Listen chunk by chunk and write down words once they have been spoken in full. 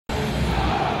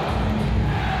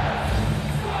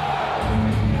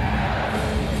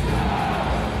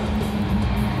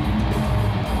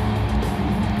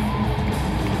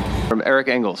from Eric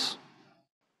Engels.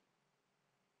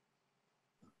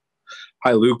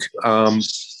 Hi, Luke.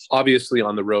 Obviously,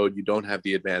 on the road, you don't have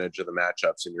the advantage of the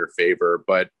matchups in your favor,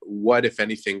 but what, if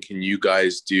anything, can you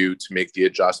guys do to make the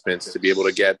adjustments to be able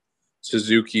to get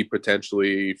Suzuki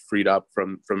potentially freed up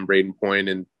from Braden Point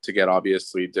and to get,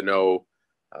 obviously, Deneau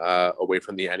away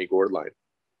from the Annie Gord line?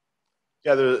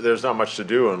 Yeah, there's not much to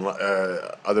do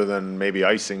other than maybe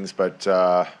icings, but,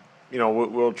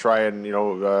 we'll try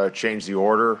and, change the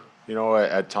order,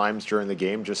 at times during the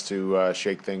game just to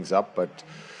shake things up, but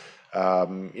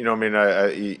you're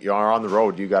on the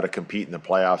road. You got to compete in the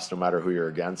playoffs no matter who you're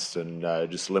against, and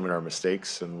just limit our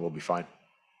mistakes, and we'll be fine.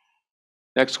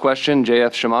 Next question,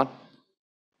 JF Shamon.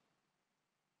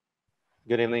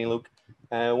 Good evening, Luke.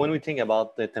 When we think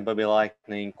about the Tampa Bay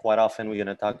Lightning, quite often we're going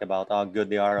to talk about how good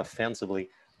they are offensively,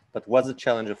 but what's the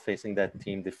challenge of facing that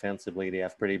team defensively? They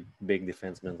have pretty big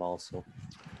defensemen also.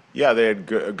 Yeah, they had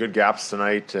good gaps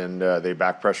tonight, and they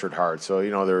back pressured hard. So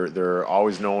they're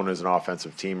always known as an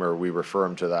offensive team, or we refer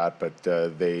them to that. But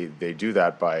they do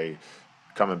that by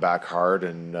coming back hard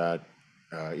and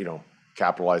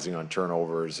capitalizing on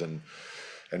turnovers and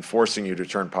forcing you to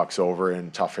turn pucks over in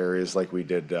tough areas like we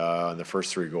did on the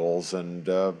first 3 goals. And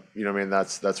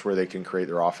that's where they can create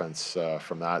their offense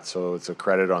from that. So it's a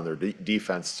credit on their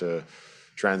defense to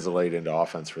translate into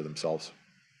offense for themselves.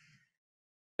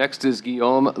 Next is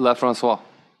Guillaume Lafrancois.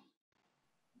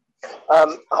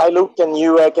 Hi, Luke. Can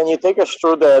you take us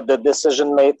through the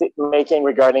decision making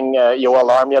regarding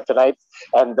Yoel Armia tonight,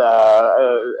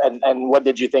 and what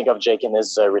did you think of Jake in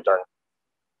his return?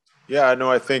 Yeah,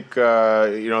 no, I think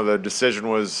the decision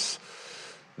was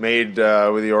made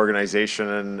with the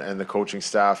organization and the coaching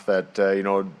staff that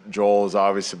Joel has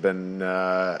obviously been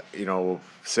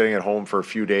sitting at home for a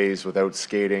few days without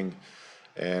skating.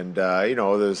 And,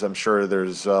 I'm sure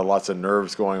there's lots of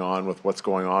nerves going on with what's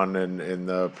going on in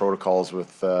the protocols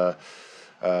with the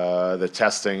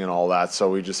testing and all that. So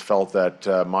we just felt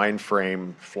that mind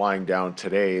frame flying down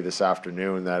this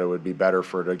afternoon, that it would be better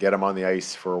to get him on the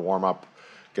ice for a warm up,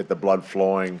 get the blood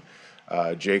flowing.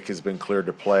 Jake has been cleared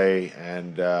to play,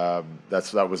 and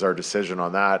that was our decision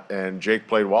on that. And Jake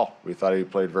played well. We thought he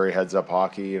played very heads up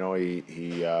hockey.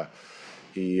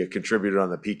 He contributed on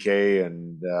the PK,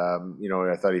 and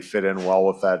I thought he fit in well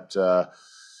with that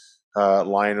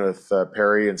line with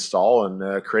Perry and Stahl,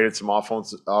 and created some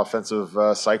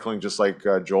offensive cycling just like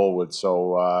Joel would.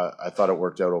 So I thought it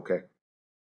worked out okay.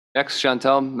 Next,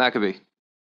 Chantal Maccabee.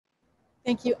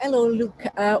 Thank you. Hello, Luke.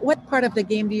 What part of the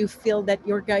game do you feel that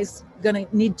your guys gonna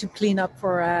need to clean up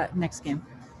for next game?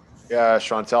 Yeah,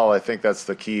 Chantal, I think that's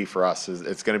the key for us.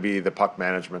 It's going to be the puck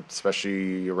management,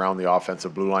 especially around the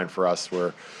offensive blue line for us,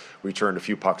 where we turned a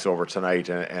few pucks over tonight,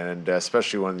 and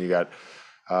especially when you got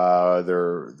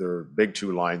their big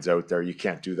 2 lines out there, you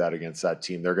can't do that against that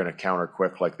team. They're going to counter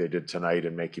quick like they did tonight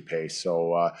and make you pay.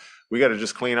 So we got to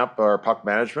just clean up our puck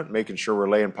management, making sure we're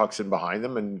laying pucks in behind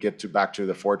them, and get back to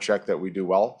the forecheck that we do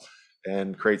well,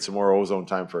 and create some more ozone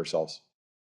time for ourselves.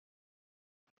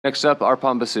 Next up,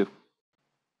 Arpon Basu.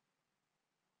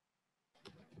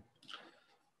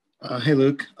 Hey,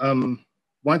 Luke.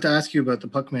 Wanted to ask you about the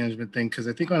puck management thing, because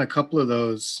I think on a couple of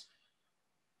those,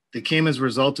 they came as a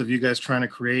result of you guys trying to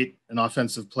create an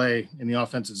offensive play in the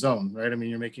offensive zone, right? I mean,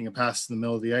 you're making a pass in the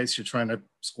middle of the ice, you're trying to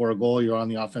score a goal, you're on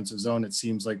the offensive zone. It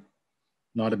seems like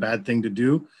not a bad thing to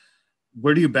do.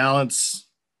 Where do you balance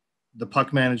the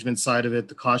puck management side of it,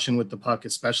 the caution with the puck,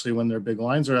 especially when their big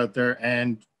lines are out there,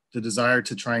 and the desire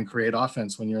to try and create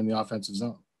offense when you're in the offensive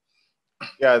zone?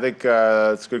 Yeah, I think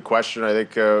that's a good question. I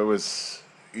think it was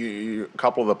a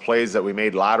couple of the plays that we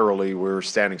made laterally, we were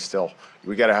standing still.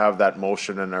 We got to have that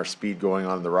motion and our speed going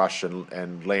on the rush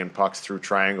and laying pucks through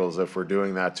triangles. If we're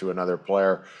doing that to another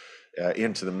player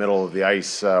into the middle of the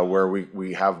ice where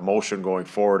we have motion going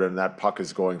forward and that puck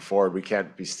is going forward, we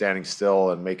can't be standing still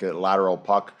and make it a lateral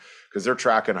puck, because they're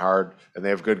tracking hard and they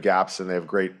have good gaps and they have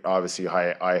great, obviously,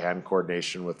 high eye-hand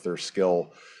coordination with their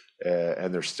skill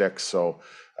and their sticks. So,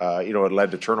 it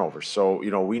led to turnovers. So,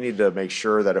 we need to make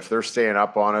sure that if they're staying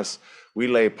up on us, we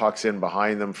lay pucks in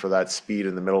behind them for that speed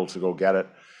in the middle to go get it.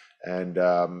 And,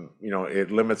 it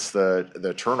limits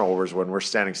the turnovers when we're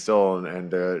standing still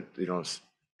and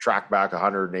track back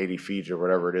 180 feet or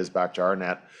whatever it is back to our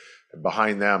net.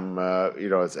 Behind them,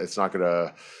 it's not going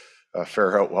to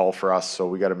fare out well for us. So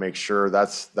we got to make sure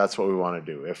that's what we want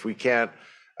to do. If we can't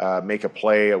make a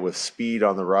play with speed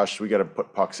on the rush, we got to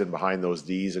put pucks in behind those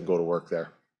Ds and go to work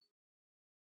there.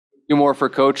 Two more for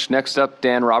Coach. Next up,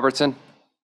 Dan Robertson.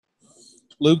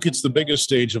 Luke, it's the biggest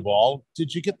stage of all.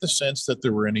 Did you get the sense that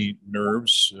there were any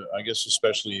nerves, I guess,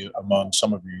 especially among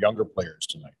some of your younger players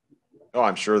tonight? Oh,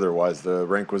 I'm sure there was. The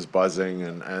rink was buzzing,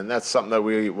 and that's something that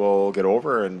we will get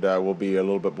over, and we'll be a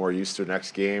little bit more used to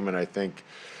next game. And I think,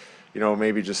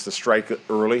 maybe just the strike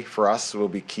early for us will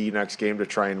be key next game to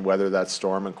try and weather that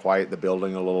storm and quiet the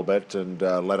building a little bit and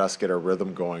let us get our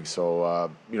rhythm going. So,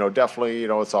 definitely,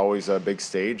 it's always a big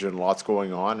stage and lots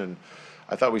going on. And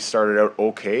I thought we started out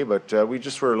okay, but we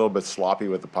just were a little bit sloppy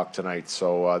with the puck tonight.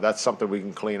 So that's something we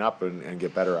can clean up and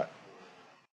get better at.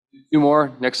 Two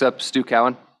more. Next up, Stu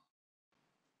Cowan.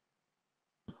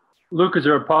 Luke, is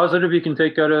there a positive you can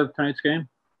take out of tonight's game?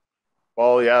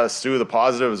 Well, yeah, Stu, the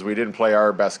positive is we didn't play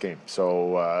our best game.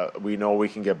 So we know we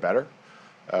can get better.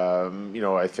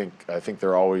 I think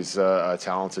they're always a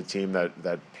talented team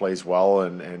that plays well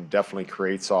and definitely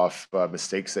creates off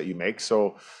mistakes that you make.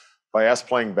 So by us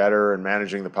playing better and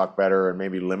managing the puck better and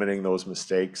maybe limiting those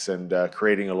mistakes and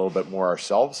creating a little bit more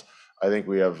ourselves, I think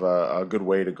we have a good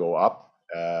way to go up,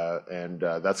 and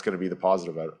that's going to be the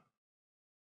positive out of it.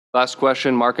 Last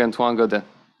question, Marc-Antoine Godin.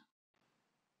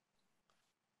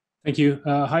 Thank you.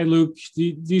 Hi, Luke. Do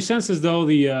you sense as though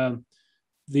the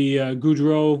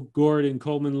Goudreau, Gord, and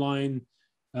Coleman line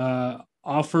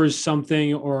offers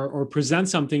something or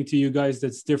presents something to you guys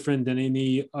that's different than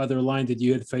any other line that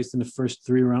you had faced in the first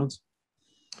 3 rounds?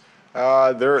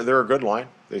 They're a good line.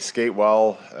 They skate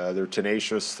well. They're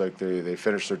tenacious. Like they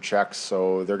finish their checks,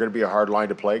 so they're going to be a hard line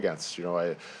to play against.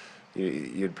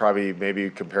 You'd probably maybe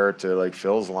compare it to like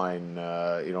Phil's line.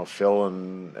 Phil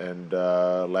and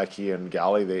Leckie and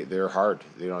Galley. They're hard.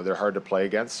 They're hard to play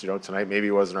against. Tonight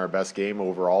maybe wasn't our best game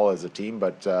overall as a team,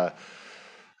 but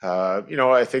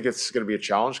I think it's going to be a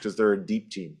challenge because they're a deep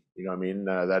team.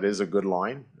 That is a good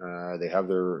line. They have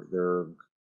their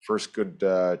first good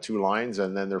 2 lines,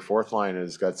 and then their fourth line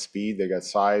has got speed. They got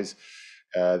size.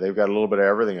 They've got a little bit of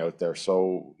everything out there.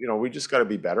 So, we just got to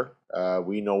be better.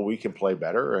 We know we can play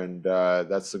better, and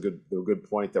that's the good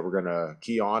point that we're going to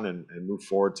key on and move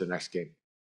forward to next game.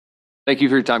 Thank you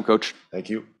for your time, Coach. Thank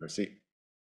you. Merci.